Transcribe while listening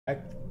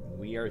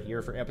We are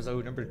here for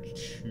episode number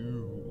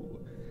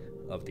 2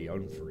 of the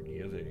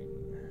Unforgiving.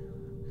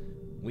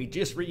 We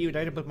just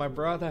reunited with my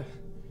brother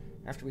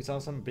after we saw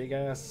some big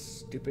ass,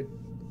 stupid,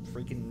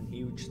 freaking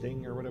huge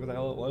thing or whatever the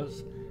hell it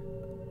was.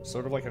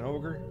 Sort of like an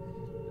ogre.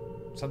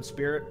 Some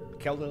spirit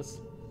killed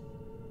us.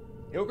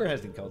 The ogre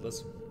hasn't killed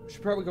us. We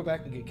should probably go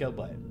back and get killed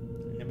by it.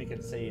 And then we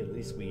can say at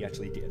least we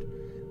actually did.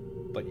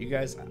 But you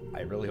guys,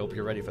 I really hope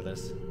you're ready for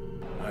this.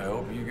 I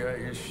hope you got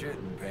your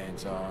shitting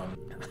pants on.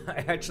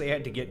 I actually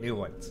had to get new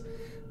ones.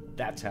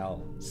 That's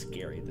how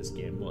scary this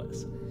game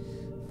was.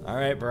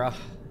 Alright, bro.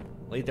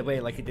 Lead the way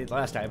like you did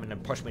last time and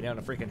then push me down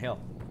a freaking hill.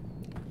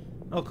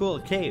 Oh, cool,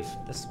 a cave.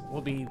 This will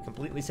be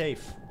completely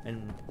safe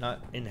and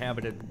not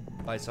inhabited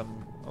by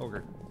some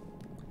ogre.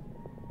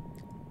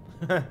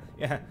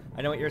 Yeah,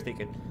 I know what you're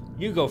thinking.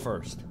 You go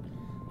first.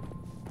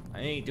 I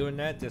ain't doing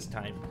that this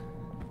time.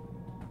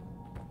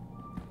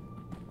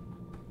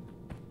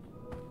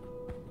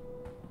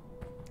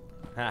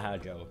 Haha,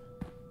 Joe.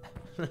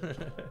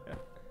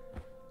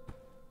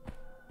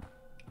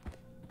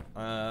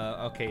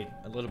 Okay,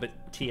 a little bit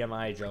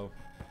TMI, Joe.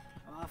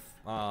 Off.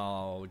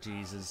 Oh,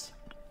 Jesus.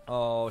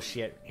 Oh,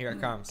 shit. Here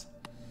it comes.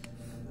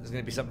 There's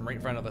gonna be something right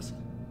in front of us.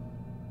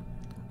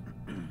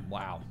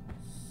 Wow.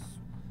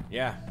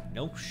 Yeah,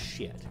 no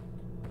shit.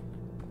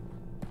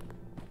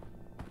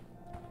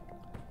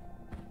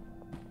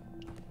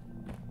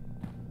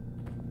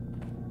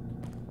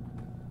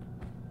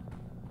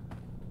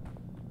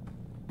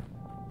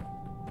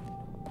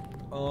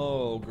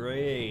 Oh,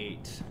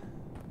 great.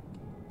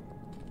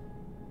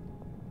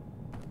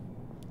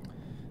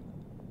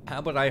 How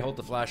about I hold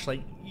the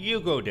flashlight?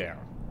 You go down.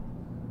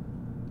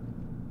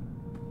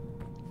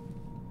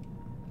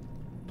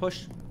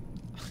 Push.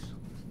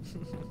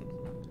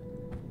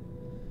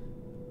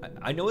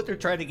 I know what they're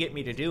trying to get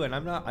me to do, and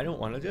I don't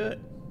want to do it.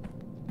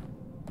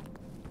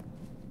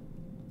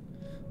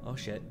 Oh,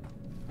 shit.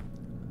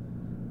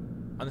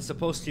 I'm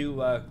supposed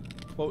to,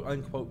 quote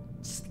unquote,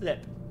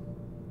 slip.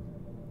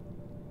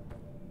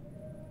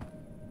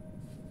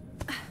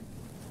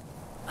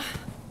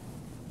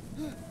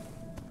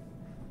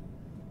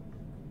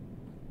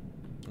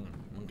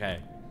 Okay.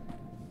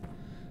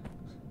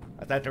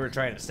 I thought they were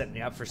trying to set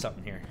me up for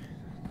something here.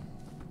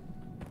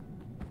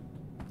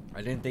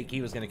 I didn't think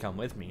he was gonna come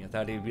with me. I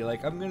thought he'd be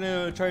like, I'm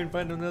gonna try and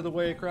find another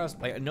way across.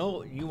 Like,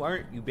 no, you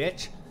aren't, you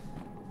bitch.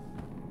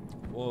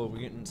 Whoa, we're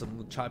getting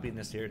some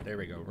choppiness here. There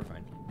we go, we're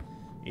fine.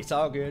 It's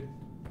all good.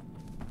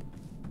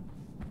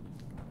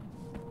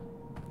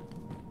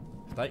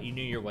 I thought you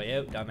knew your way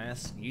out,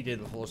 dumbass. You did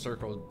a full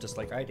circle just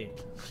like I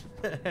did.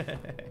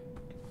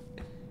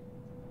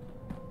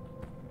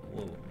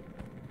 Whoa.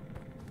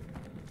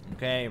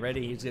 Okay,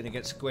 ready? He's gonna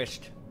get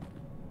squished.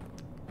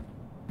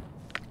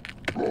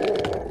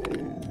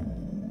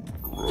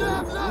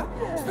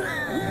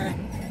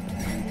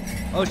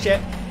 Oh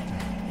shit!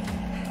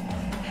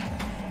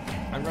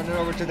 I'm running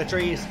over to the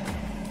trees.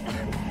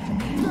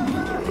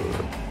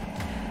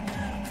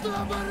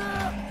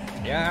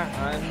 Yeah,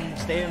 I'm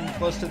staying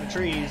close to the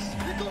trees.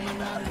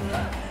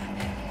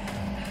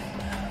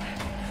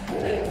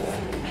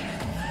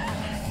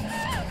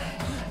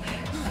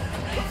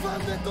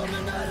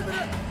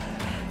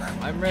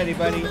 I'm ready,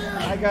 buddy.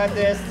 I got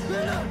this.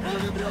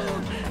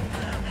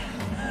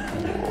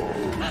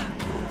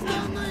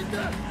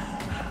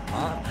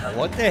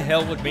 What the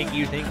hell would make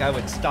you think I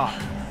would stop?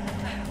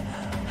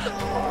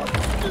 Oh,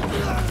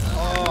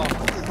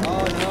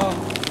 oh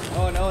no.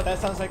 Oh no, that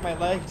sounds like my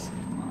legs.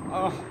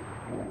 Oh,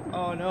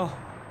 oh no.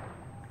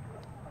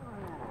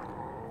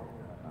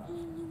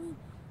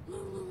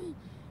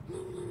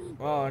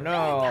 Oh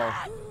no.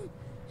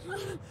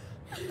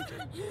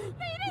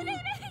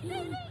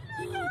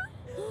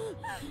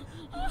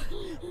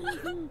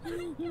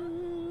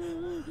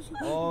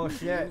 Oh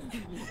shit.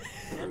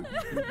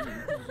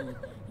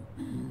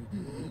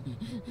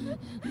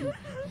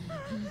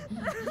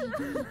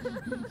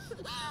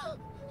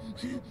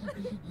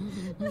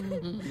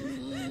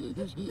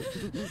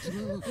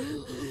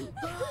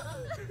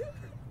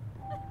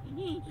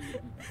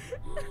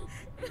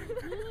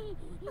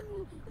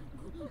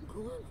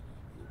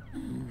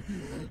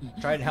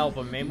 Try and help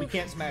him, man. We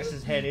can't smash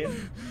his head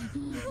in.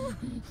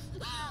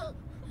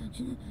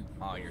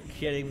 Oh, you're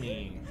kidding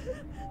me.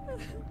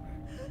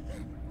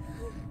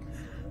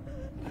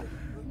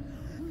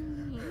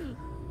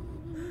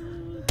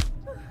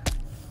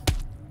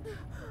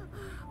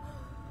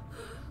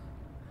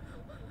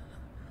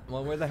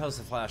 Well, where the hell's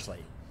the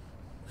flashlight?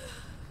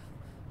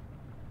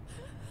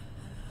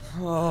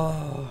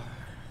 Oh,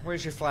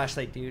 where's your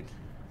flashlight, dude?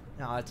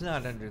 No, it's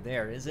not under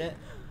there, is it?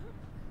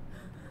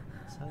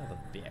 Son of a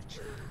bitch.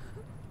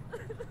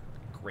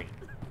 Great.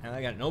 And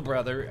I got no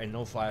brother and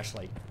no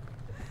flashlight.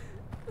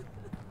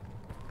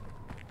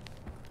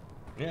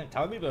 Yeah,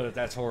 tell me about it.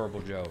 That's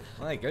horrible, Joe.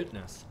 My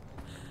goodness.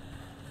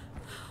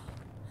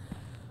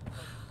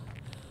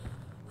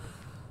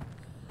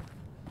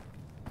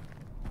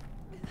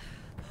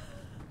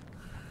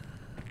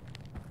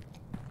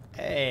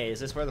 Hey, is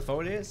this where the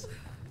phone is?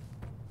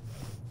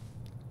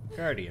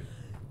 Guardian.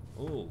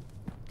 Ooh.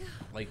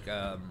 Like,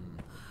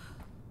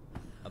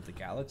 of the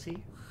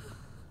galaxy?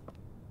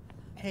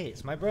 Hey,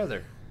 it's my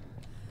brother.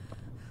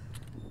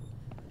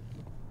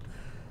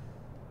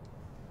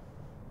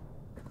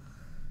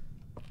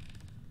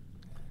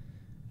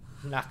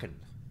 Knocking.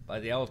 By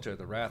the altar,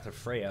 the wrath of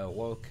Freya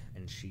awoke,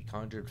 and she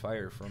conjured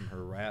fire from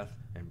her wrath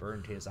and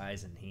burned his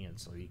eyes and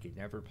hands so he could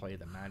never play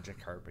the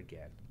magic harp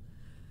again.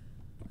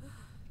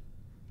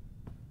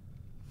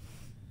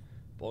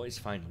 Boys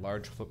find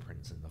large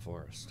footprints in the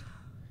forest.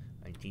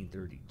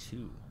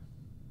 1932.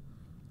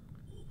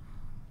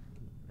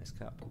 Nice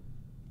cup.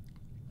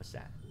 What's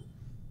that?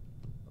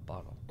 A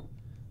bottle.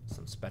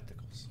 Some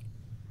spectacles.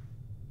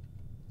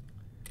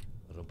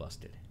 A little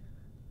busted.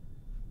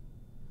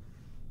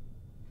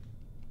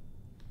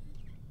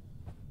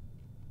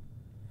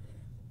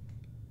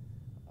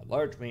 The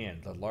large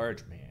man,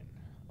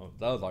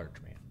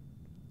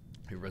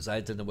 who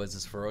resides in the woods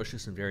is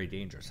ferocious and very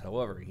dangerous.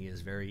 However, he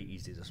is very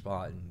easy to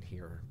spot and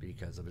hear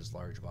because of his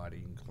large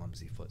body and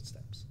clumsy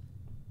footsteps.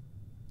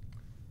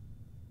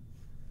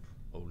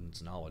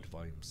 Odin's Knowledge,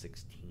 Volume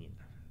 16.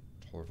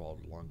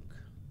 Torvald Lunk.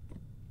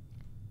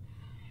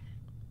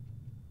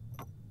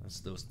 That's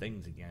those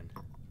things again.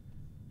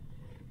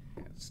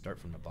 Yeah, start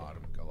from the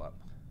bottom and go up.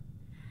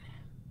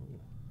 Ooh.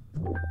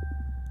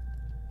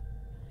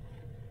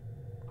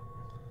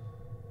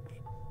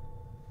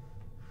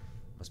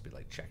 Must be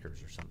like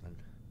checkers or something.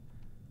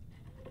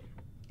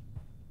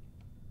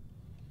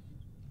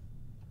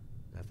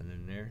 Nothing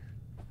in there.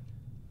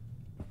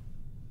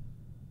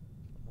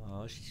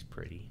 Oh, she's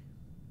pretty.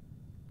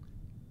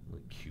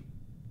 What a cute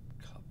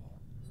couple.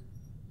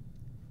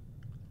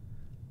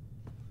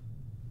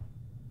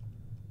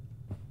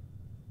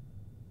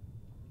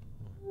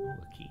 Oh,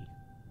 a key.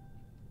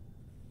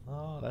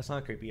 Oh, that's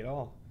not creepy at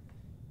all.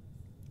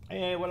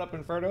 Hey, what up,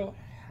 Inferno?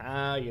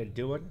 How you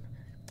doing?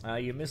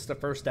 You missed the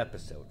first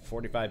episode,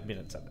 45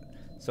 minutes of it.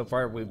 So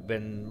far, we've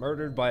been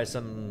murdered by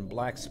some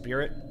black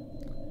spirit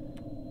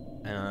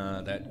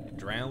that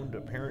drowned,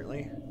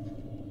 apparently.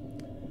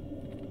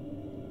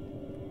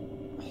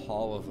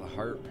 Hall of the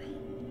Harp.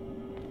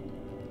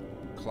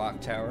 Clock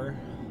Tower.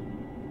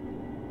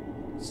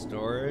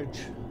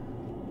 Storage.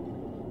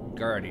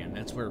 Guardian,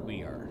 that's where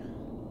we are.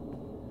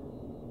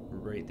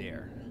 We're right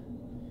there.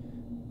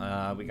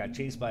 We got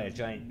chased by a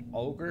giant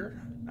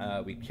ogre.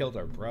 We killed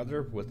our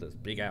brother with a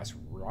big-ass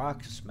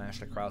rock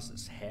smashed across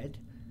his head.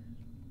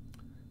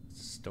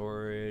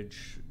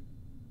 Storage.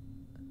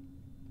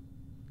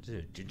 Is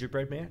it a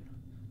gingerbread man?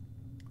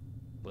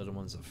 Little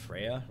ones of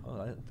Freya?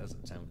 Oh, that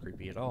doesn't sound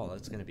creepy at all.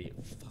 That's going to be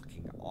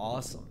fucking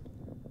awesome.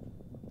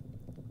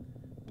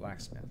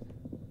 Blacksmith.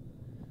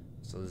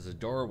 So there's a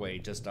doorway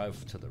just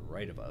off to the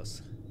right of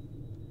us.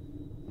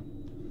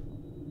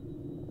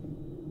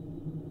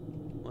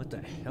 What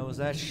the hell is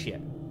that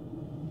shit?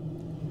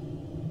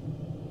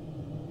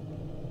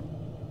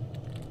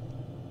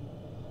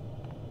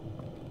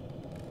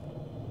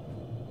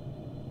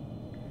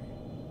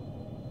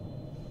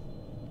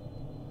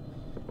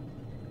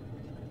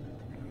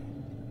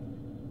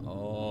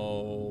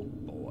 Oh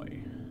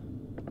boy.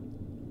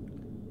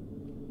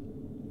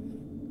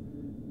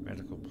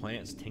 Medical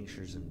plants,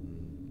 tinctures,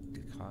 and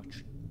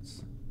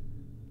decoctions.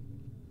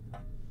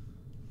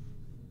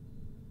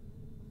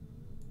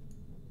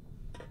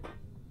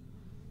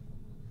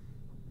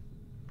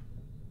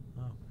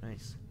 Oh,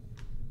 nice.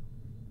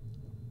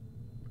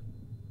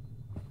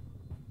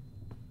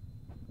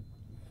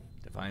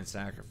 Divine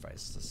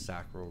sacrifice, the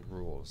sacral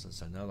rules.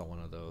 It's another one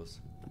of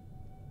those.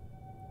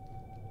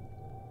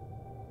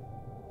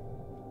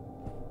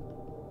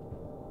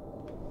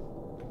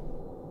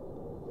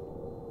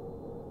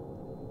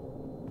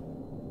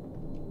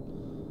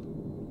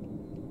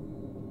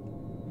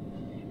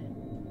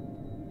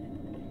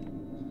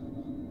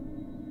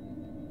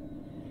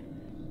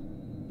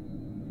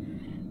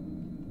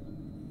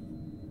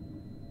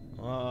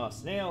 Oh,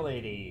 snail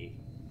lady.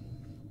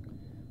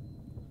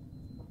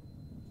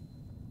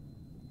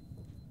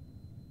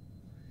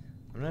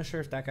 I'm not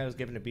sure if that guy was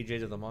giving a BJ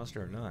to the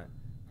monster or not.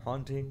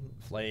 Haunting,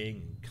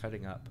 flaying,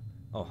 cutting up.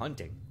 Oh,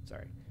 hunting.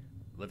 Sorry.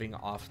 Living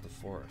off the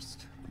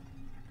forest.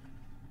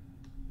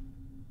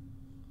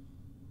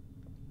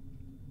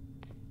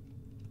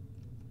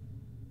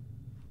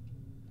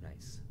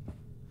 Nice.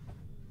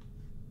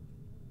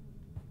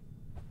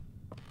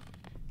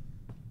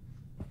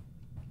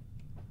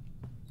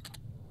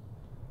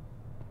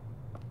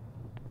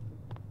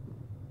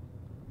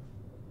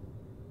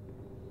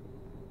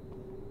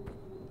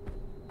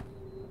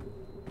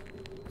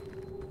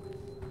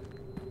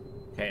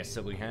 Okay,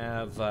 so we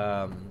have,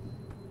 Jag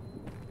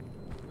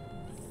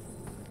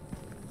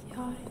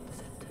har inte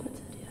sett henne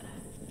tidigare.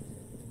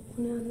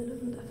 Hon är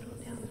annorlunda från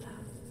de andra.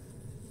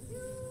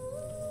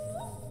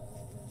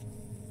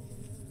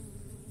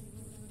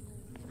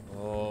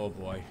 oh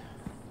boy.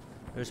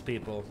 There's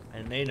people,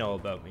 and they know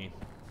about me.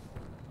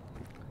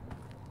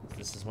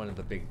 This is one of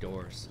the big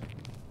doors.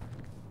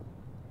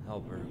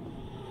 Help her.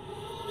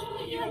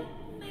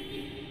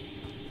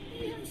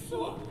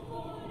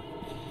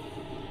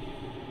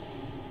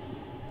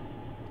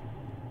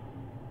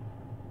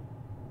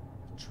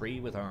 Tree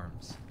with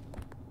arms.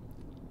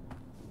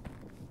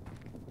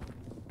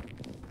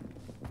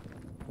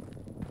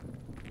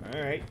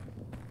 Alright.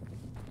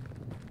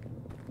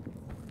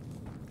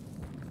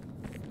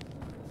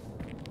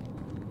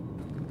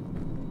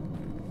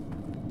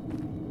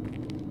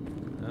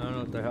 I don't know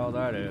what the hell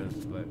that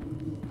is, but...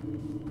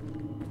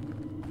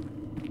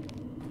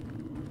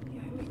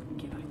 Jag är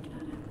mycket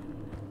vackrare.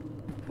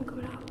 Han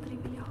kommer aldrig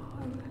vilja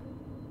ha mig.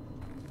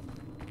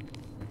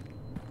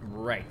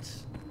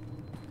 Right.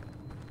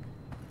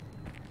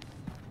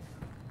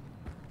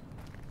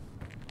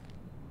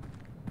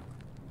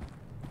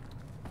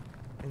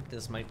 I think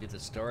this might be the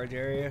storage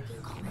area.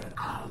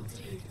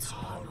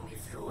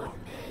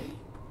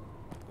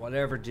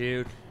 Whatever,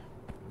 dude.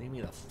 Leave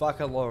me the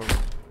fuck alone.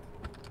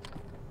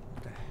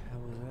 What the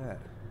hell was that?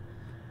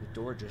 The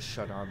door just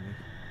shut on me.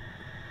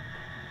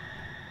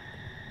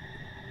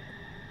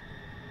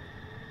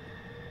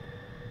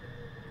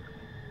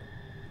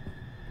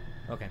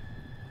 Okay.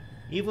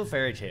 Evil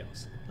fairy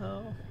tales.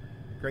 Oh,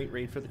 great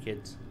read for the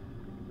kids.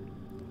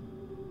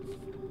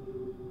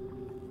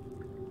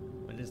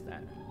 What is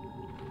that?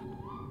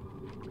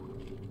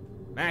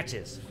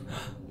 Matches.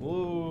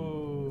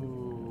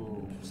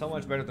 Whoa. So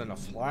much better than a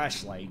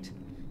flashlight.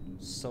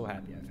 So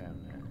happy I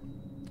found that.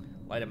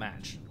 Light a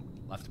match.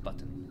 Left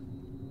button.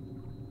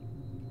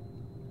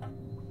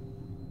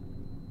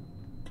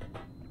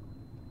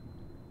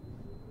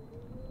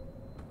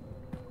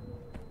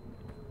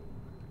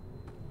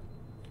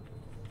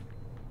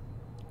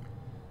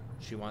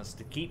 She wants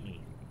to keep me.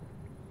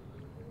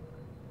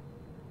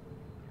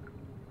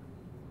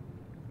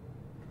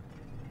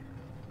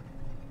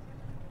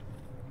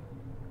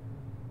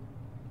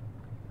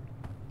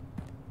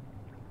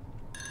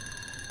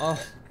 Oh,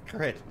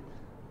 great.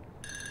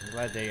 I'm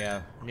glad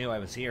they knew I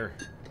was here.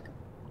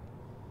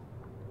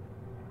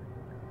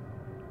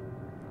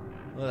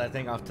 Look at that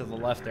thing off to the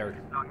left there.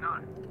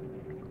 Ragnar,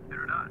 är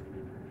du där?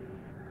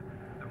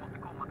 Du måste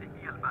komma till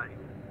Helberg.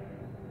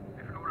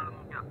 Vi förlorade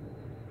många,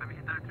 men vi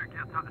hittade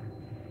trygghet här.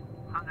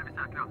 Här är vi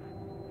säkra.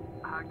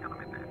 Här kan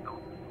de inte hitta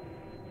oss.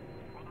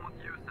 Gå mot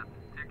ljuset,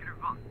 till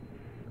gruvan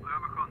och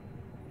över sjön.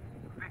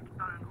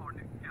 Väktaren har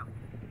nyckeln.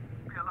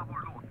 Spela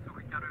vår låt så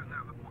skickar Rune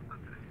över båten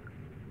till dig.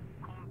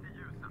 Kom till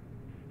ljuset.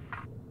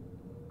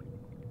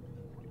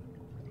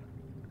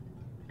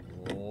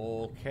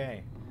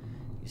 Okay.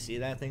 You see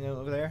that thing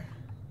over there?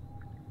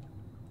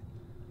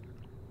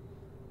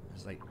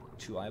 There's like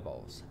 2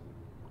 eyeballs.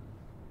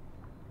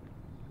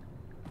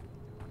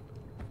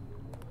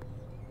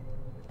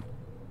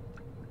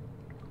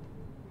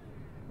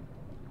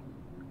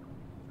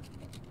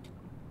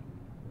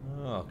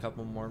 Oh, a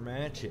couple more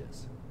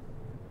matches.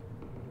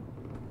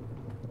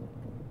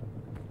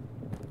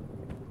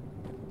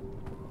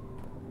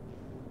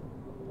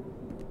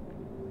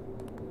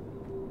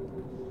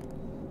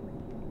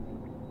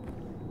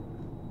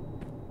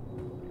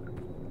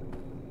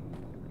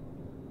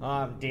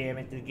 Oh, damn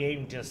it, the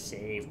game just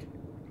saved.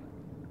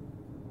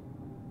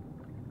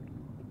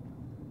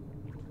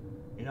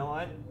 You know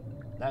what?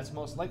 That's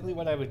most likely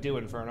what I would do,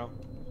 Inferno.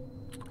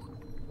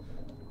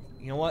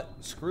 You know what?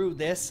 Screw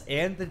this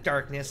and the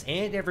darkness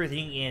and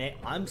everything in it.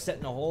 I'm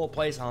setting the whole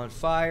place on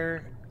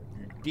fire.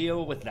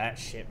 Deal with that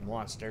shit,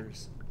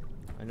 monsters.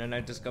 And then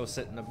I just go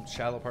sit in the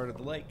shallow part of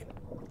the lake.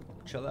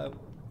 Chill out.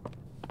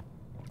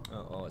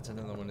 Uh-oh, it's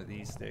another one of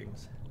these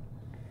things.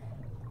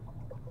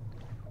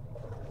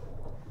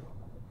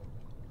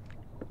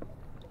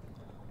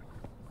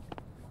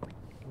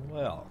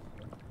 Well.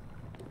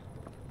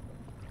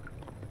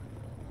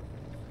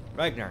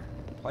 Ragnar,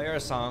 play our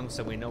song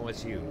so we know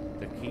it's you.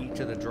 The key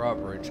to the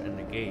drawbridge and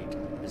the gate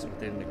is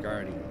within the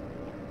guardian.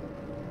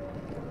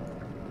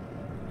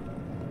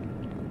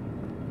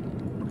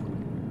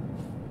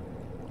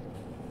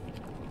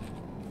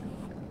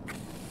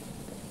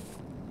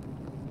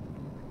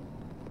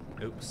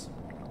 Oops.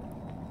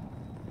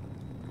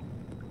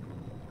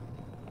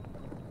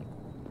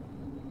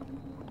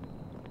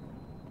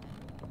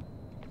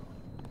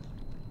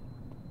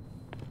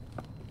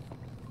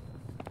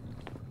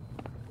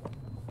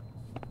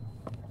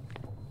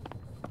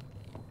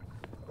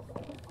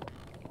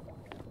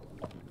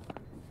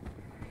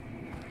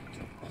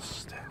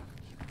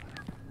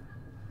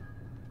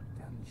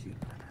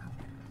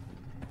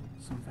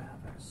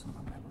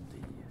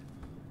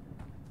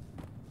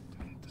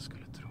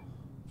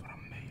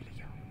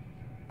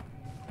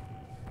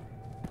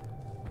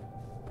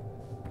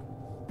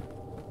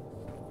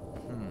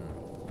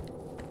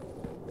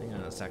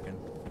 Second.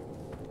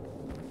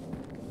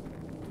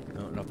 I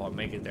don't know if I'll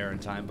make it there in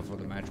time before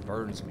the match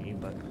burns me,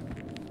 but...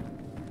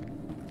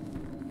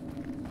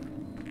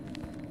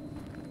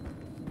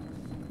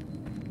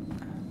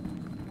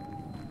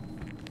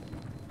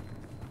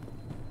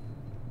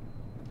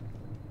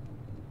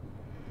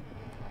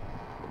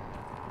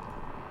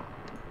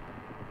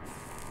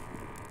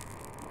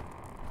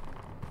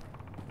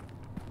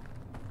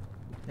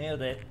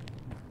 Nailed it.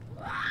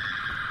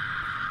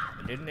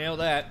 I didn't nail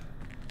that.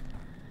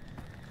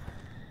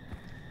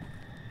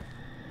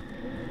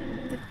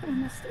 Det var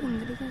det mest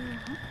underliga jag har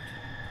hört.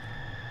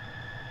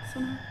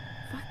 Såna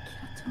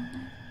vackra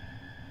toner.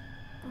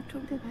 Vart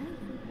tog det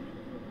vägen?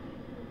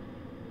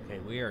 Okay,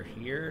 we are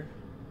here.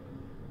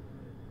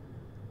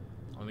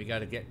 And we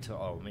gotta get to,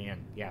 oh man,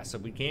 yeah, so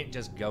we can't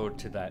just go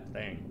to that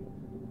thing.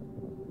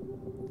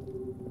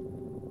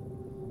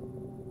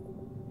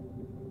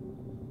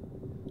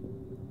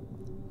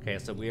 Okay,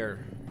 so we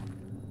are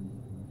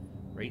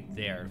right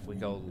there. If we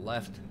go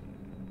left,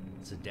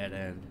 it's a dead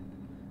end.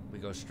 If we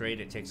go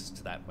straight, it takes us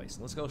to that place.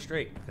 Let's go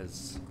straight,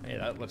 because, hey,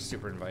 that looks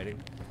super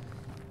inviting.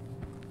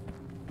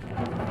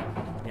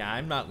 Yeah,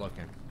 I'm not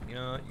looking. You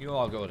know, you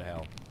all go to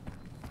hell.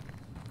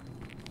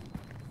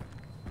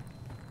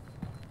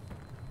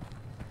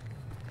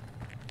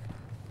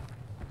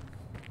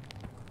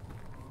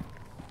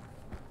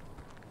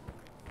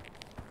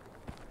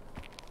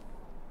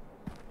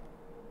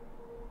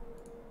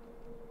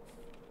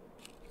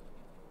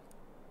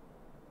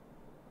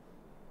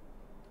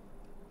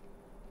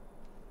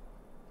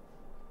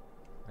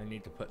 I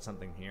need to put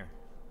something here.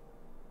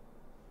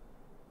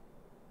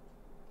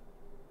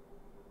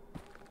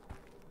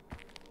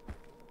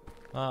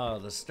 Oh,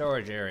 the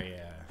storage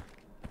area.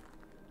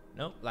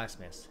 Nope,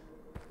 blacksmith.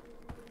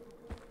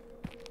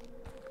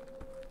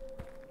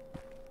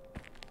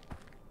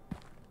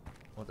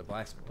 What, the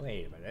blacksmith?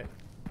 Wait a minute.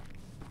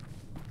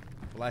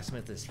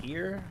 Blacksmith is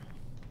here?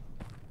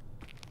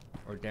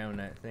 Or down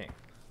that thing?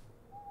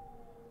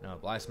 No,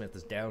 blacksmith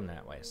is down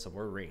that way, so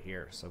we're right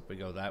here. So if we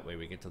go that way,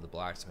 we get to the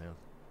blacksmith.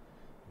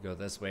 We go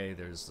this way,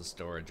 there's the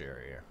storage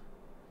area.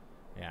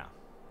 Yeah.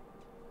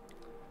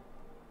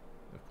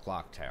 The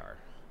clock tower.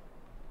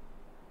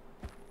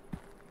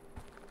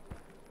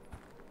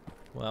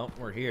 Well,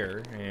 we're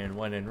here, and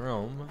when in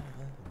Rome,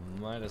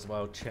 might as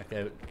well check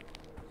out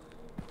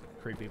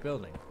the creepy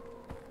building.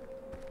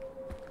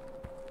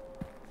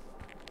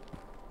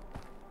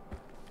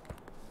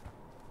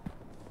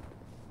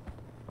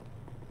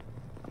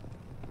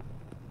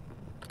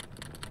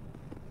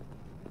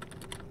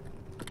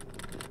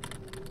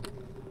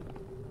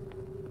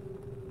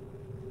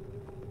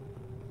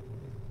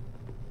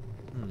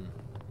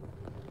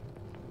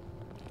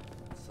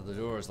 So the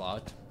door is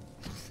locked.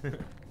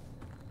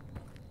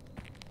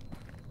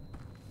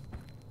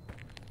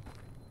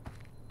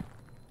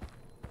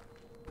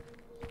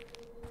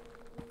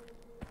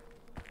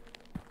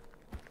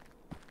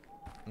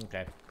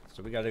 Okay,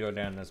 so we gotta go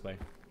down this way.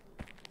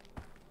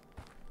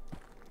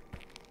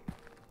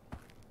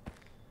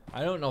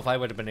 I don't know if I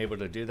would have been able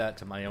to do that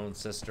to my own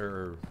sister,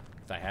 or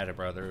if I had a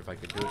brother, if I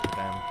could do it to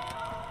them.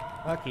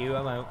 Fuck you,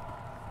 I'm out.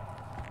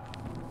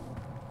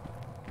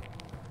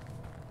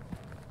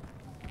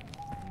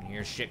 And you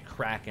hear shit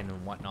cracking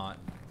and whatnot.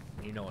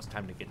 You know it's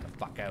time to get the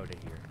fuck out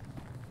of here.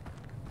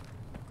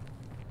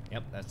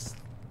 Yep, that's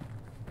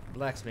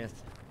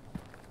blacksmith.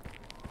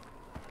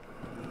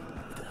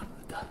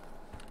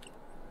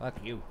 Fuck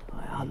you.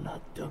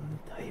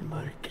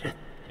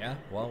 Yeah,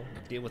 well,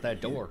 deal with that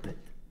door.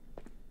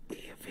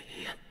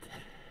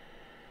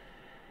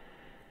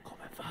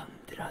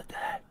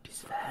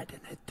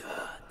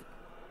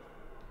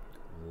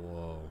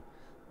 Whoa,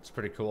 it's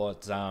pretty cool.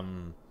 It's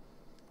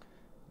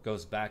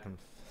goes back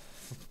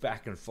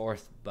and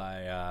forth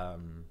by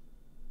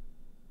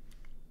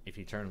if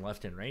you turn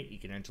left and right, you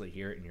can actually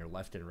hear it in your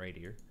left and right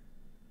ear.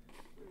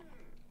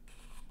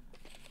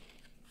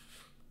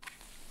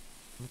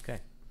 Okay.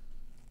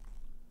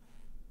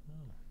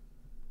 Oh,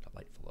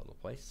 delightful little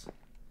place.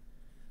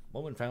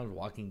 Woman found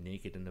walking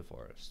naked in the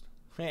forest.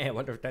 Hey, I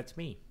wonder if that's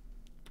me.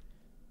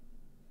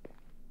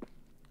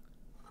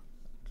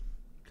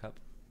 Cup.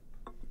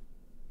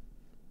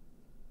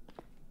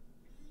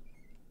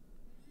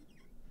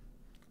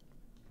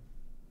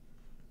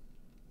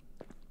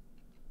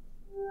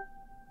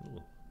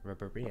 Ooh,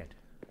 rubber band.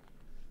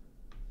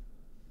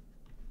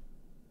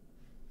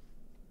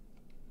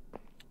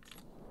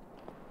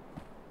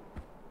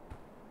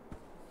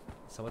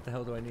 So what the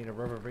hell do I need a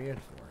rubber band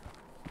for?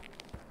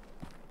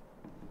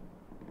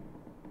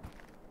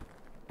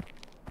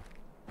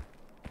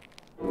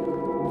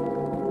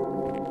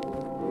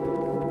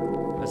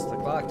 That's the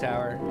clock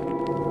tower.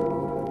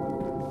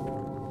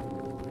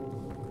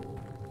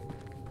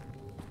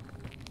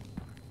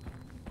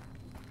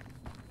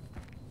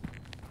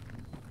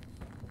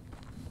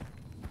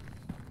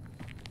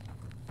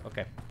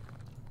 Okay.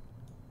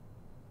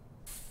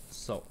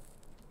 So,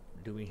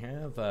 do we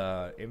have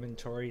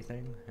inventory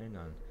thing? Hang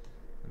on.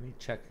 Let me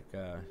check,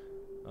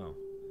 oh.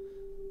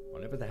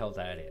 Whatever the hell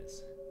that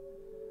is.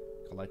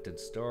 Collected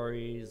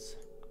stories,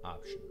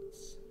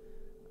 options,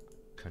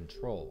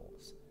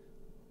 controls,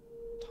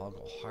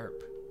 toggle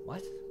harp.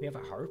 What? We have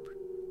a harp?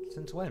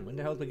 Since when? When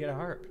the hell did we get a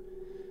harp?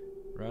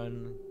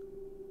 Run,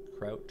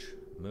 crouch,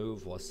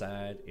 move while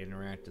sad,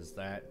 interact is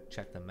that,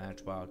 check the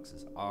matchbox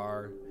is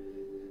R,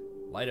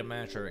 light a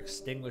match or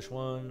extinguish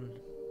one.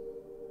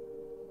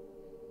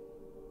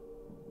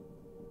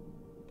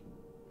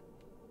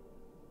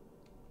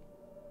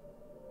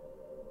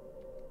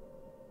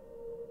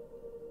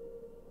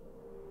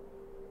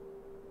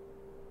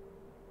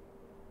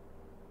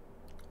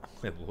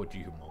 What do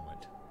you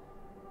moment?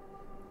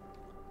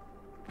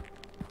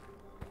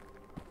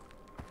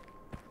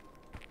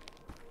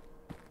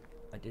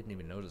 I didn't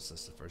even notice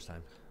this the first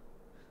time.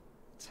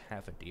 It's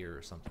half a deer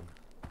or something.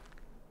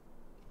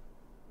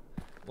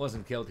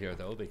 Wasn't killed here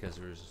though because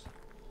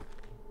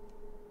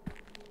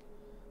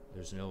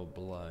there's no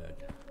blood.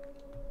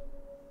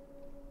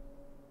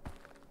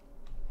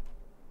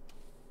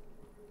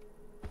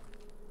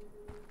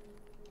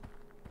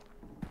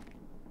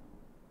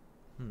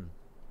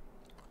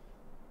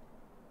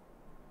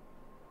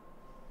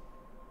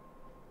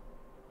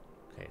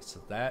 Okay, so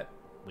that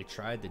we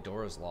tried, the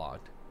door is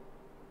locked.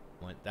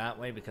 Went that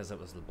way because it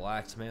was the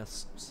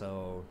blacksmith's,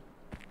 so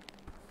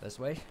this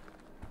way.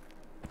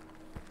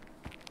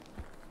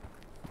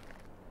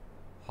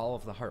 Hall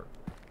of the Harp.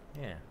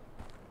 Yeah.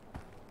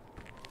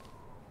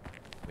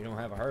 We don't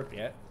have a harp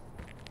yet.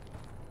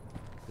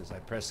 Because I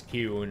pressed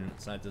Q and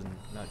it's not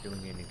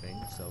doing anything,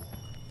 so.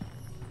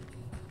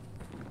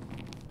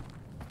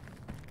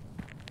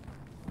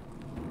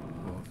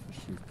 Var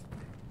försiktig.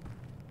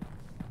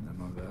 När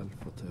man väl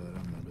fått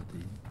höra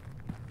melodin.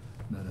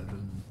 När det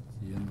runnit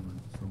genom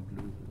en som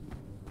blod.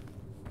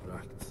 Var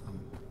aktsam.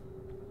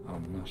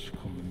 Annars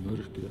kommer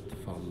mörkret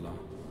falla.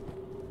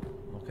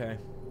 Okay.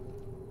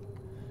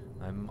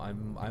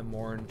 I'm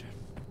warned.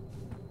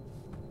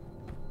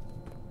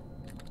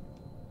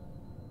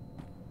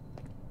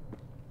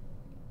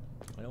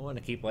 I don't want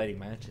to keep lighting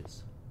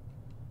matches.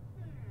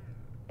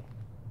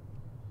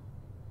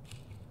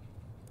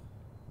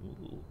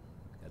 Ooh,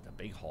 got the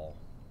big hall.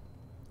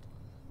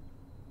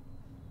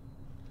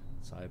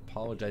 So I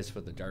apologize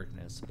for the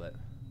darkness, but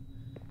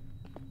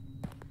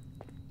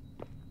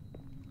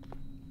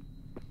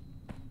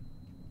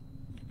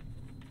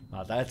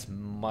that's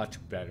much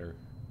better.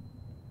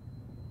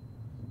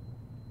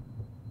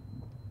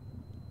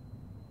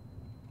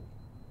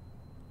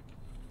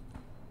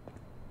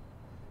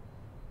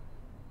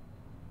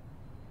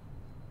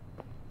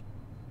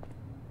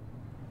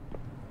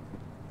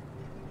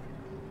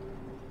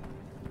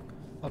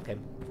 Okay,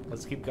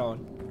 let's keep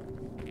going.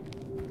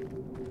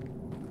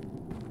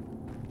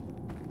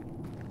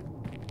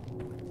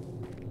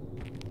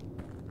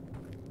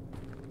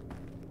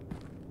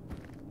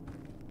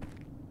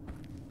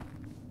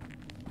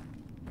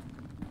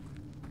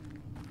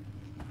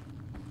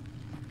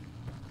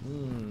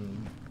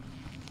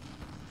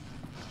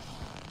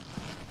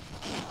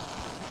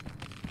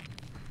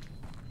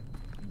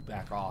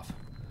 Back off.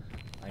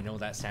 I know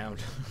that sound.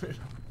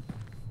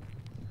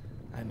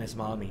 I miss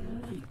mommy.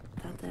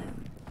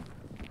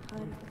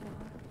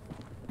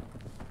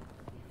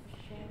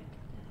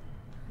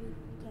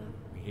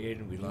 We hid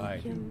and we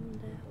lied.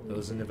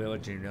 Those in the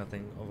village knew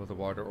nothing. Over the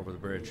water, over the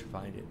bridge.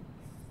 Find it.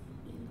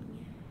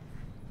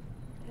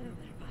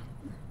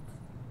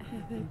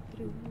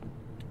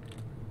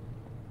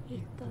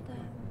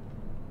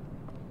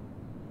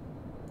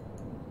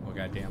 Oh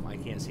goddamn! I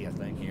can't see a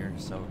thing here,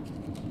 so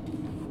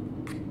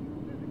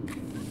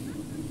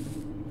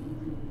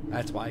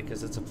that's why,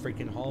 because it's a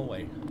freaking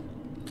hallway.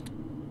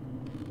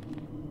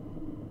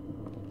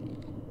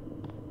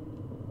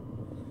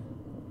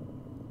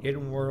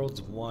 Hidden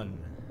Worlds 1.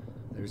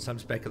 There's some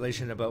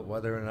speculation about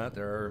whether or not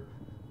there are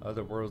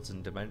other worlds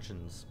and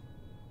dimensions.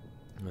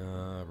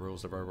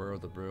 Rules of our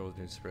world, the world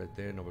is spread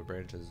thin over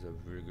branches of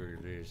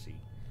rigorously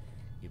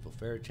evil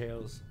fairy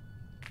tales.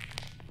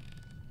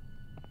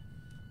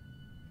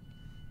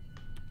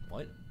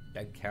 What?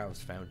 Dead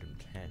cows found in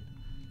 10.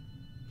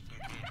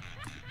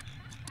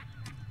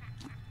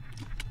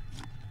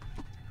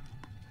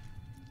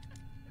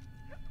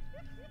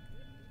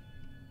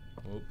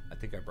 Oh, I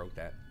think I broke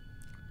that.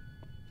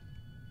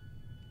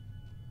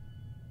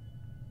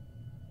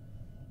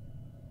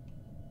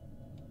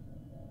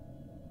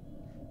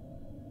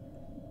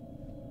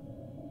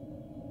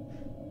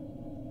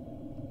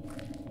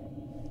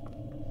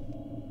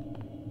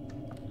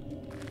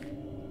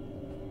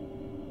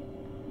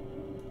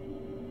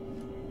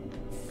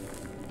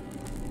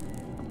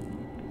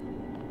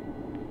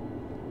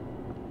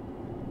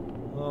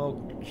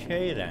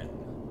 Okay then.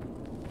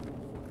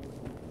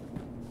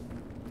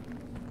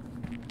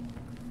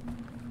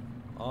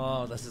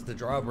 Oh, this is the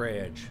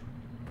drawbridge.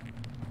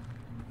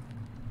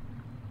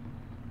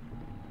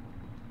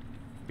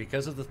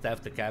 Because of the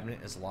theft, the cabinet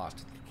is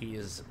lost. The key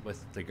is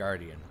with the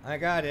guardian. I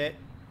got it.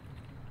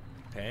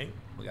 Okay,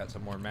 we got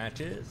some more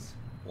matches.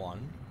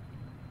 One.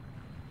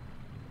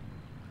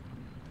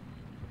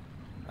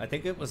 I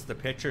think it was the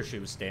picture she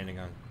was standing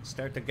on.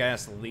 Start the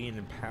gasoline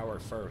and power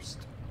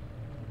first.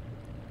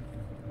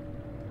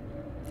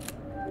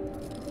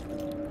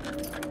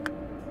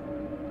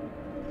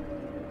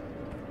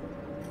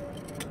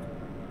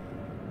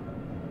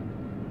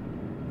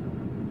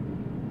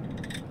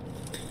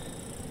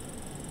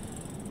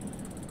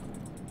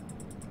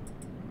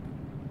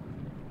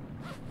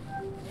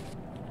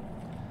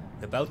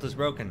 The belt is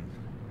broken.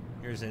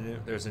 There's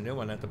a new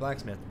one at the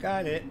blacksmith.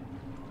 Got it.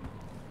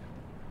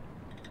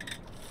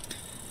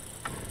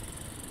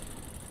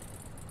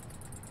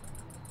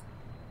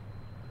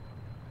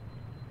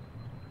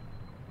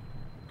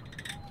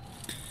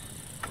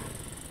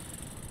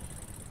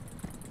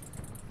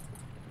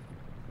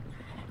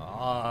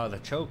 Ah, the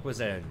choke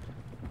was in.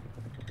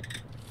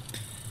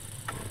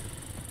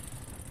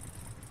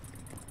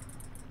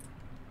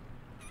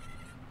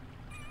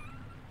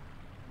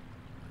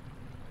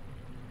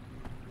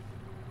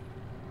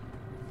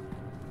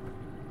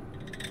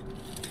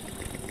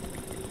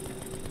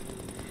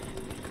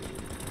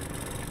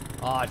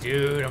 Aw,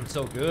 dude, I'm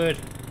so good.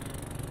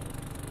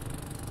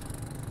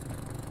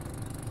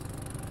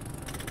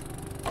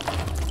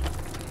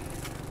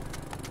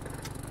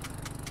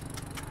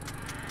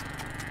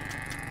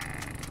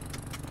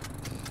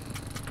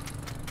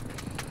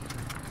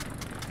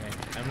 Okay,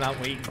 I'm not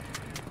waiting.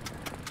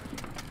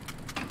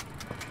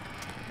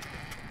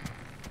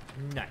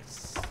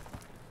 Nice.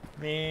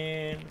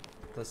 Man,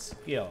 the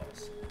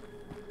skills.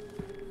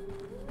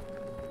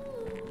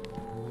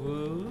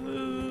 Woo.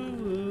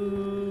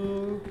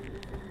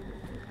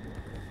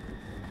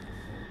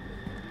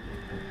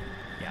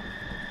 Yeah.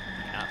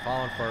 Not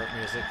falling for it,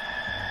 music.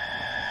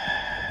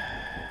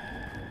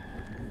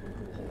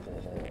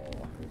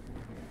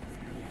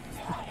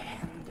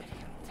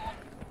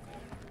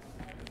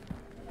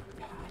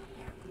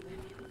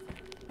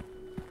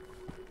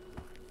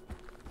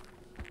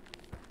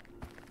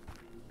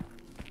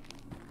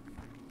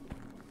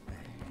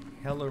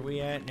 Hell are we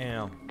at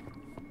now?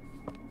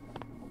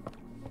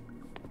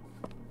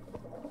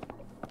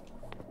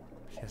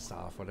 Piss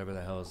off, whatever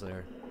the hell is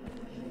there.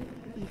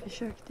 Vi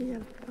försökte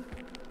hjälpa.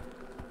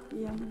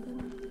 Gömde.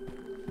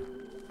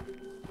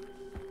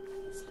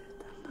 I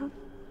slutändan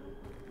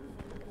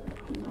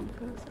kom de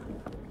på oss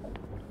alla.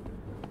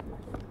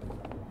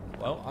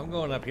 Well, I'm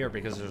going up here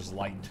because there's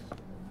light.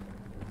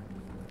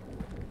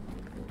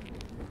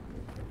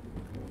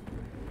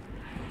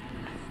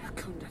 Hur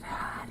kunde det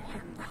här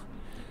hända?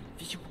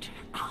 Vi gjorde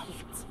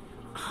allt.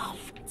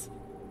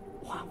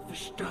 Och han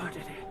förstörde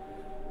det.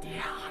 Det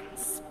är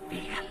hans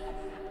spel.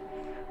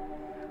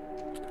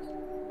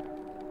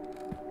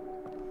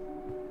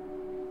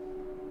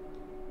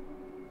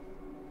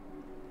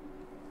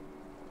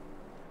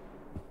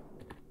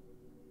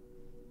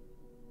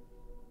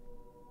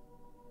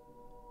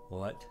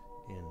 What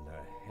in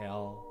the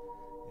hell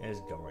is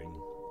going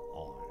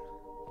on?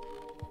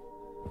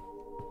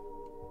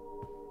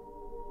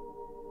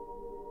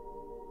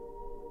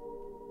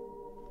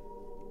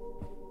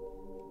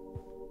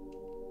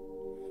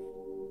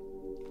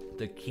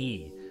 The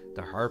key.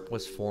 The harp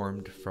was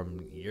formed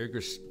from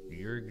Yggdrasil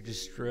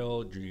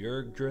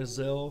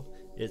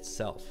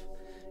itself,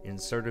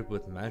 inserted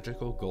with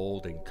magical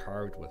gold and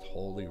carved with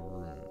holy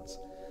runes.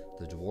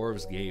 The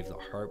dwarves gave the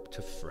harp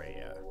to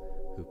Freya,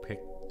 who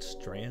picked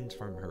strands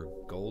from her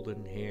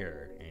golden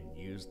hair and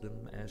used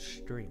them as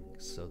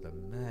strings so the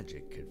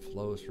magic could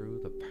flow through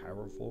the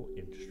powerful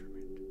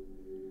instrument.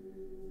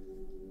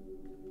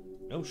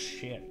 No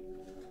shit.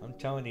 I'm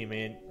telling you,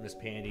 man, Miss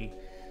Pandy,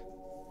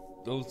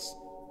 those,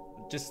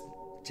 just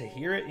to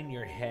hear it in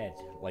your head,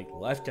 like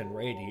left and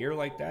right ear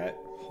like that,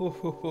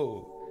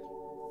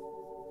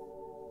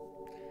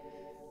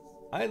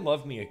 I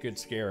love me a good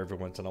scare every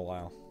once in a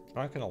while.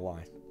 Not gonna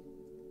lie.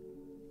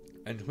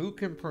 And who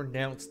can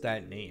pronounce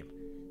that name?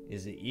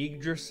 Is it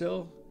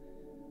Yggdrasil?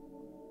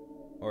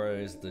 Or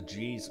is the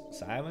G's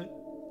silent?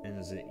 And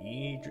is it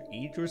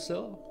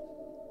Yggdrasil?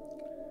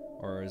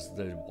 Or is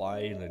the Y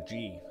and the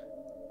G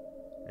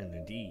and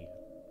the D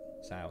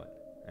silent?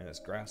 And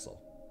it's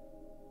Grassel?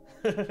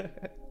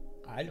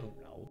 I don't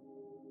know.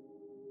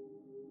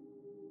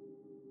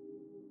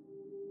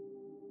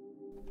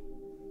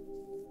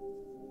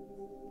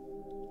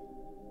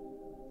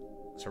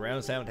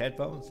 Surround sound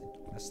headphones?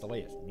 That's the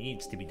way it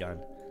needs to be done.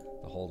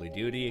 The holy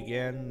duty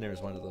again.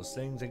 There's one of those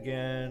things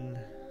again.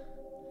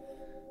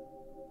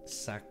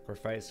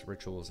 Sacrifice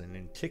rituals in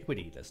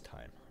antiquity this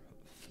time.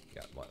 You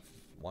got what?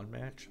 One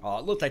match? Oh,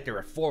 it looked like there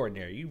were four in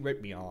there. You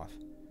ripped me off.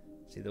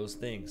 See those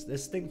things?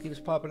 This thing keeps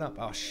popping up.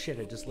 Oh shit,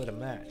 I just lit a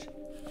match.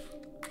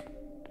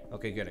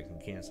 Okay, good. I can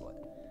cancel it.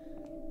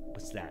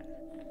 What's that?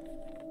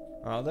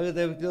 Oh, look at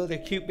the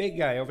cute big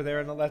guy over there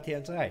on the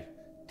left-hand side.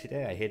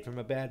 Today I hid from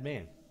a bad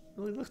man.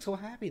 Oh, he looks so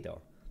happy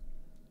though.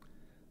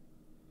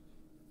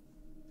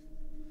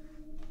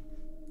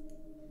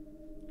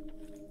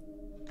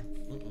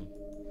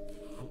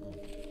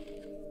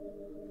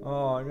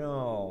 Oh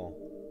no.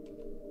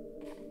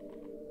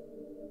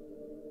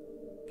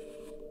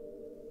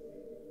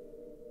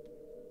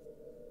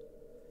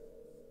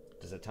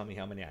 Does it tell me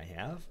how many I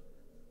have?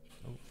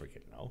 I don't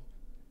freaking know.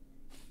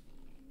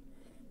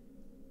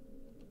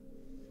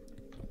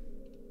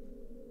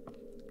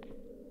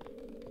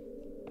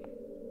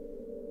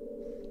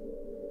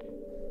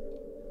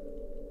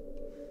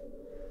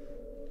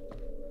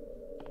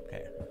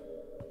 Okay.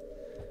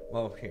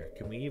 Well, here,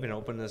 can we even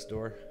open this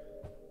door?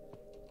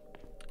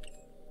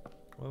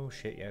 Oh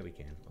shit, yeah we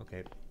can.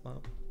 Okay,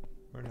 well,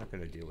 we're not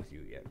gonna deal with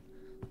you yet.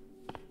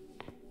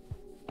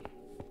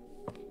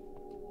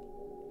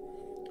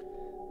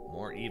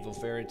 More evil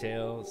fairy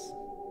tales,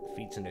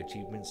 feats and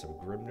achievements of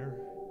Grimner.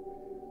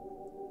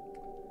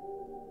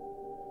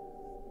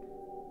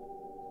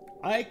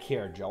 I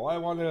care, Joe. I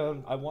want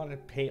to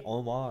pay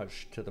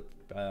homage to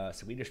the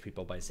Swedish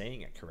people by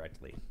saying it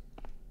correctly.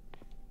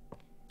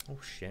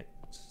 Oh shit!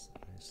 There's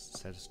a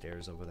set of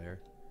stairs over there.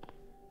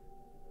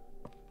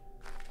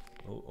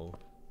 Oh oh.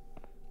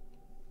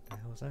 What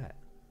the hell is that?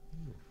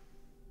 Ooh.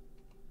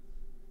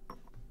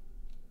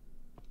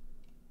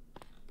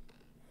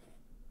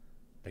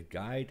 The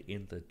guide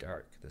in the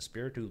dark. The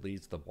spirit who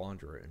leads the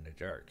wanderer in the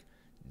dark.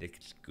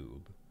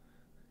 Nickskoob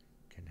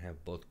can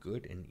have both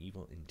good and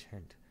evil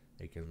intent.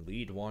 They can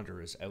lead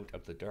wanderers out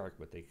of the dark,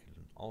 but they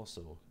can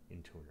also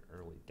into an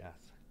early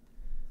death.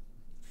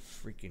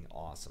 Freaking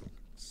awesome.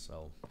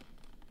 So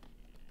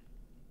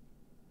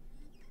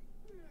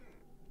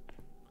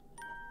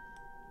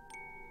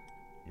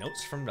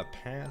notes from the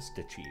past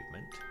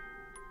achievement.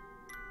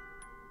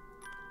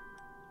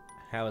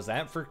 How is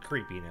that for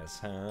creepiness,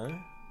 huh?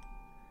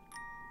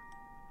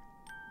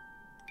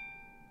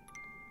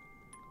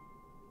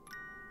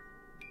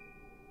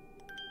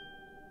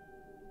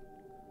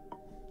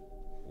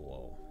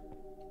 Whoa.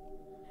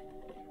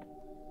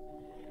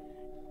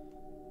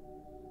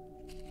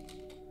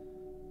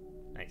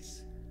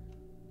 Nice.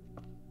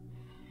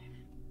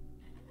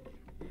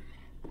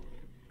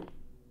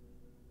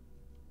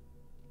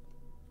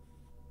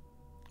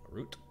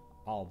 Root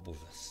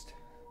Albuvist.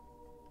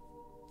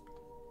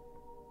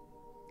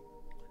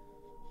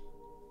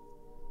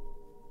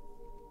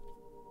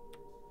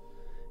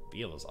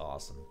 Beal is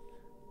awesome.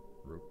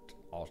 Root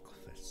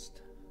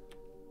Alkvist.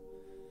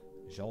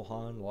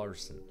 Johan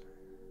Larson.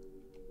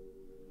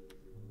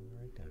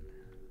 Alright then.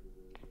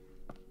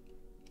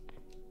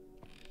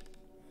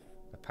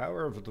 The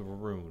power of the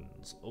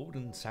runes.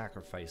 Odin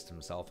sacrificed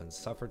himself and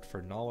suffered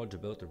for knowledge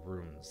about the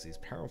runes. These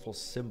powerful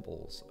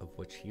symbols, of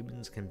which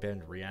humans can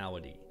bend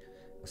reality,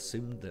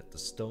 assumed that the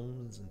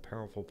stones and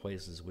powerful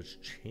places which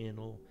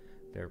channel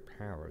their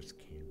powers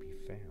can be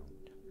found.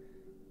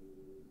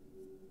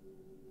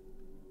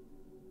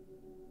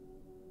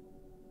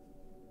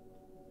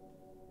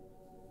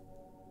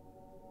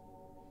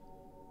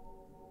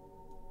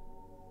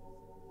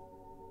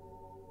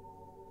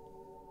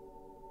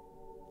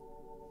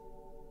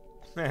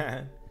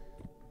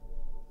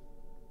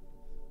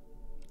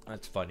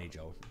 That's funny,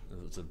 Joe.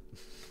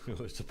 It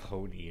was a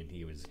pony and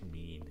he was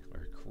mean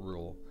or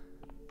cruel.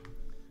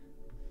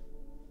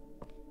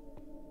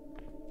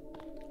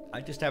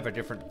 I just have a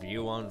different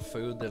view on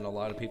food than a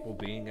lot of people,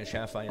 being a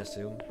chef, I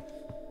assume.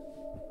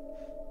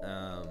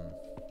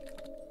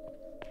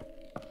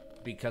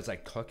 Because I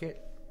cook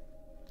it,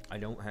 I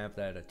don't have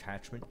that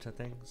attachment to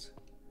things.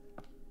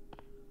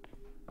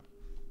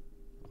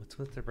 What's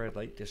with the red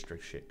light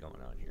district shit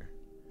going on here?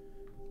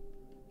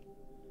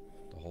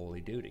 The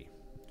holy duty.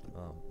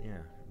 Yeah,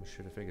 we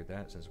should have figured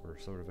that since we're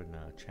sort of in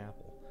a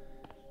chapel.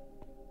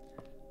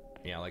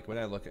 Yeah, like when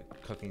I look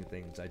at cooking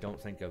things, I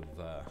don't think of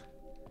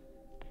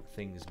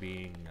things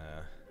being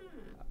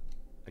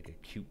like a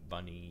cute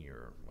bunny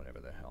or whatever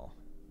the hell.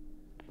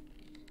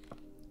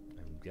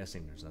 I'm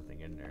guessing there's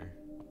nothing in there.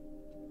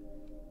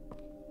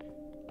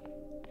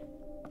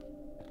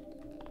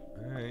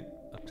 Alright,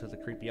 up to the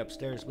creepy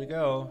upstairs we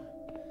go.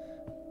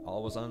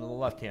 Always on the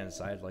left-hand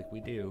side like we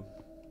do.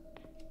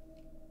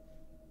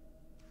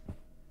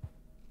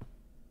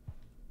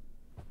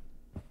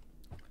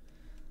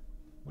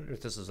 I wonder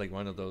if this is like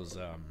one of those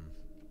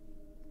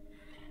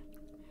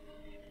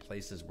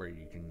places where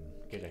you can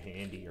get a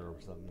handy or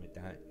something like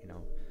that, you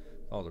know,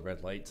 all the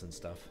red lights and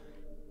stuff.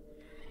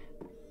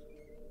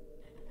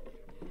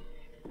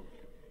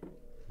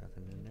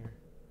 Nothing in there.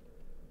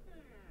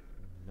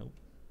 Nope.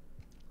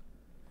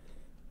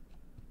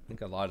 I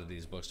think a lot of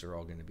these books are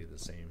all going to be the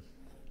same.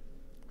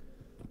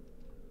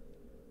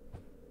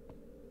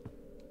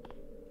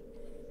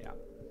 Yeah.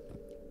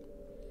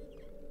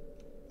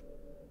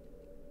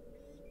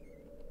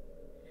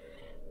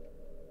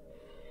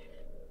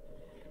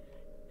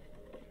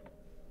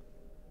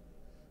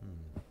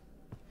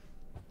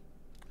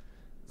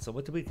 So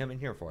what did we come in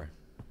here for?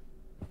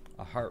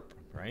 A harp,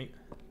 right?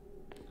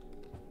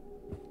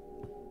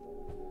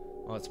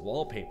 Oh, it's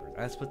wallpaper.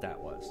 That's what that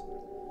was.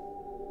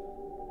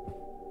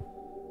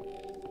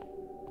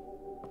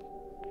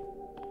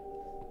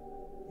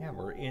 Yeah,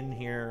 we're in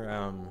here.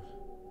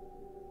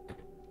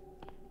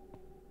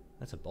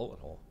 That's a bullet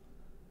hole.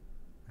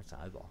 That's an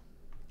eyeball.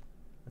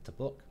 That's a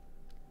book.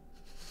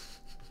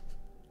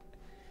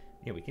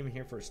 Yeah, we came in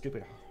here for a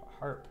stupid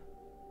harp.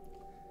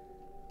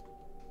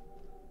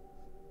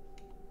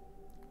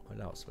 What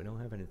else? We don't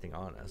have anything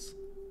on us.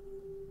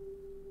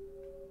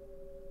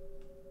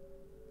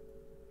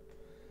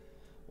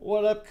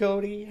 What up,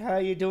 Cody? How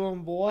you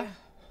doing, boy?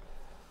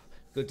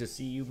 Good to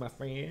see you, my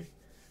friend.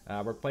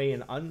 We're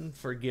playing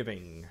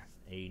Unforgiving,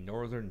 a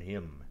northern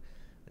hymn.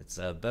 It's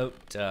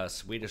about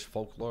Swedish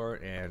folklore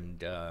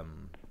and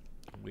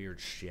weird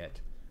shit.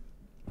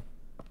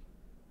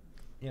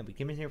 Yeah, we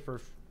came in here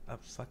for a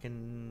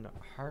fucking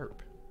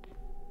harp.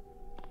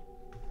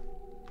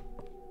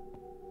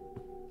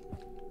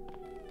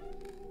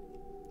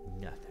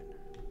 Nothing.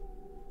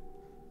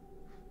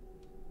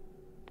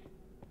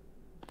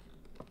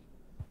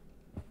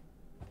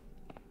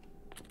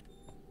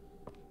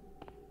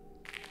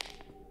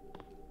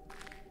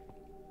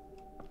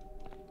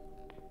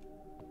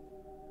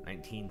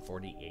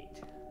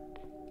 $1948.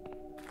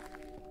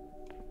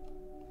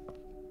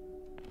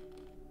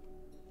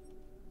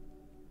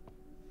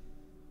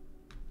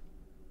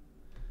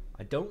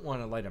 I don't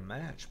want to light a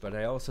match, but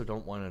I also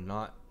don't want to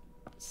not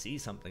see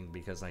something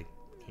because I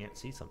can't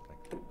see something.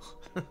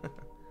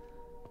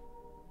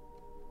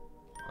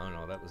 Oh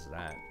no, that was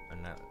that.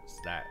 And that was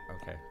that.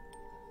 Okay.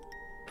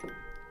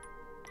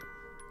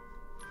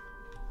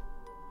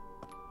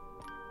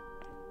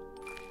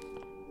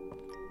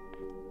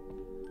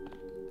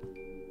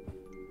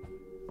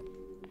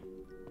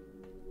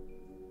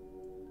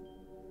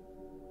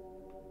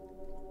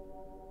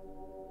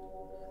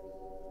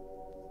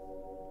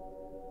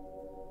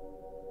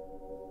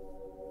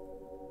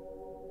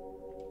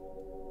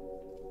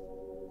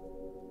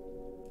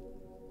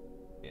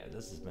 Yeah,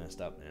 this is messed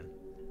up, man.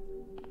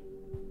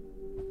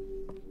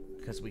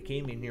 Because we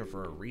came in here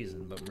for a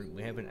reason, but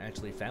we haven't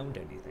actually found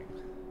anything.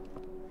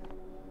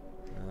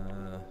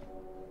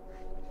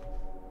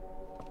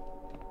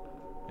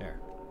 There.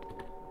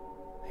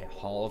 Hey,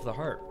 Hall of the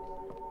Harp.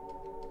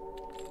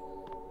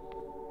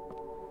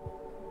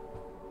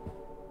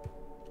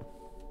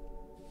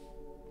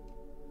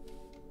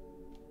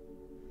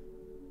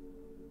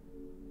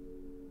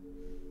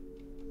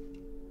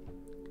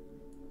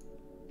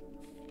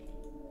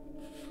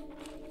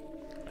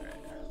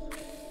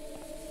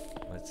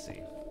 Let's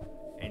see.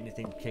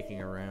 Anything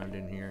kicking around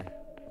in here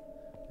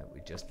that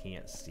we just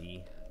can't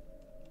see?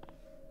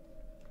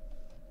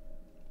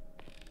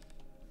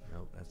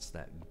 Nope, that's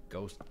that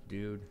ghost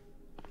dude.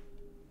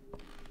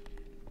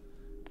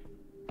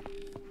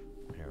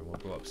 Here, we'll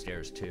go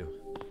upstairs too,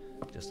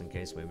 just in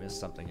case we missed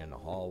something in the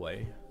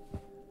hallway.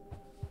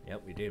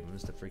 Yep, we did. We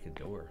missed the freaking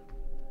door.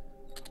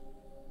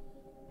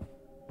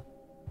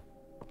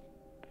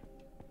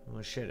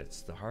 Oh shit,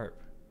 it's the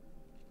harp.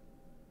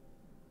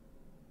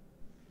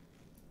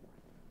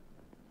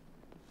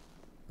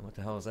 What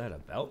the hell is that, a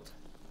belt?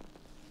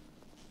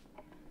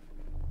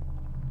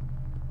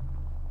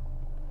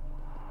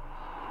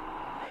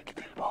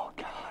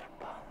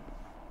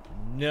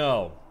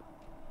 No.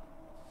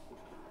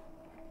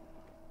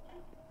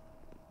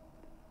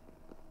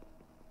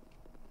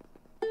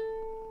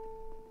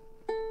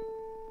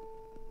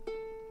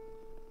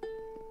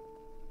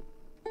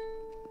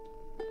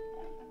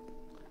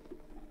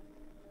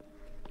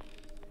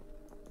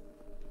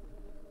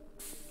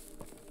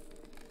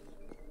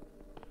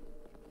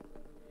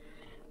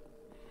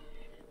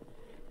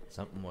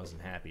 Something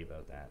wasn't happy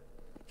about that.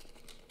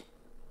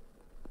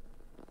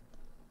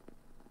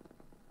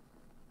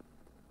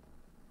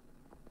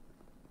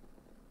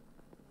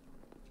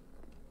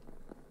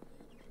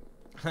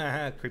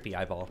 Haha, creepy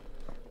eyeball.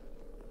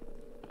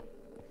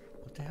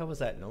 What the hell was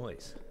that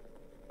noise?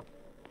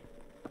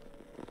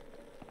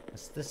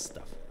 What's this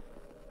stuff?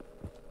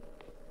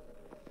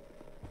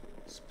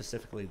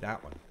 Specifically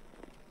that one.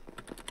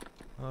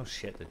 Oh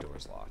shit, the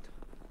door's locked.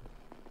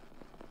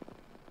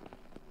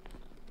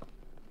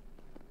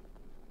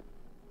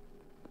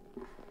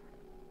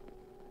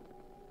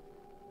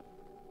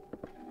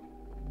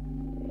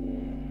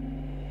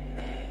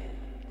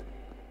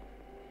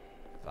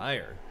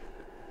 Fire.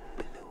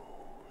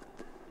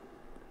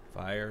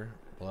 Fire,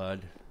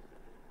 blood.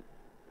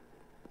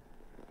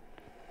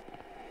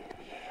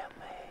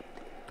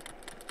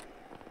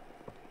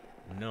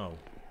 No.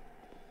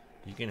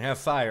 You can have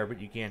fire,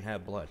 but you can't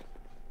have blood.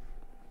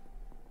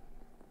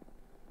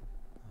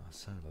 Oh,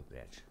 son of a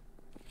bitch.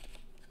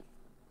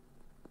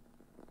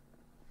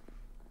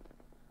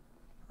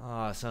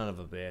 Oh, son of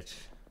a bitch.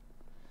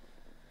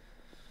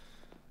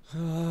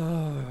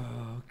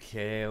 Oh,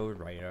 okay,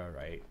 alright,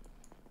 alright.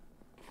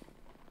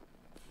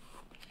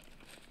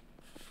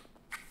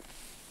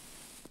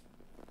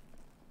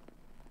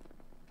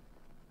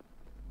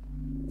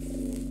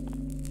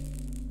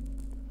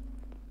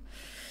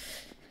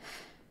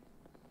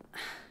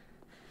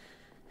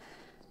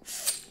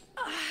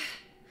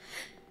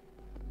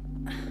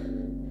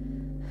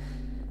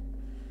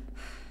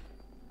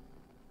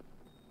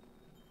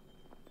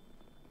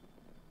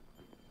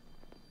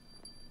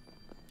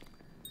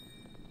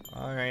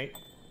 All right.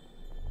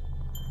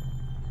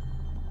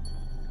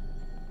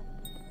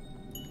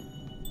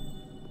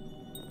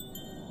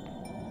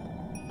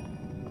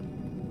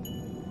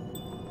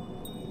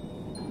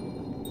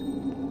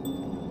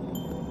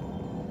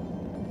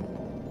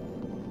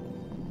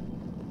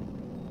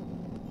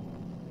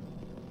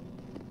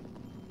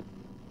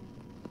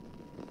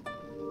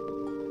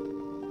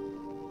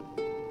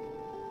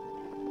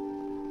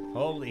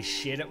 Holy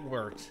shit, it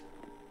worked.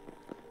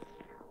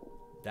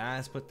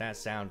 That's what that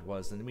sound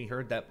was, and we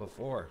heard that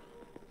before.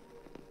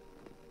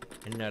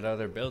 In that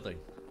other building.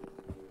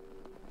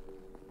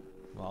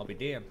 Well, I'll be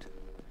damned.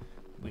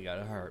 We got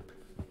a harp.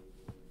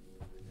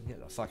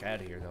 Get the fuck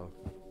out of here, though.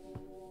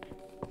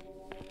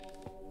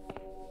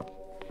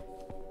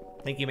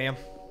 Thank you, ma'am.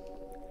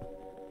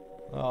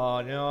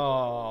 Oh,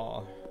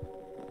 no.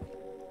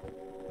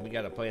 We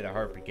gotta play the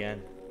harp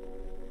again.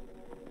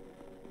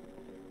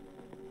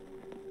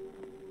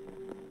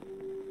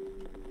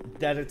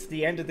 That it's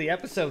the end of the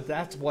episode.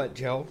 That's what,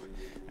 Joe.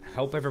 I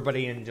hope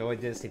everybody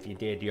enjoyed this. If you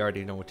did, you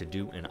already know what to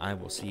do, and I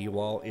will see you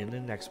all in the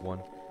next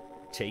one.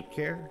 Take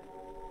care.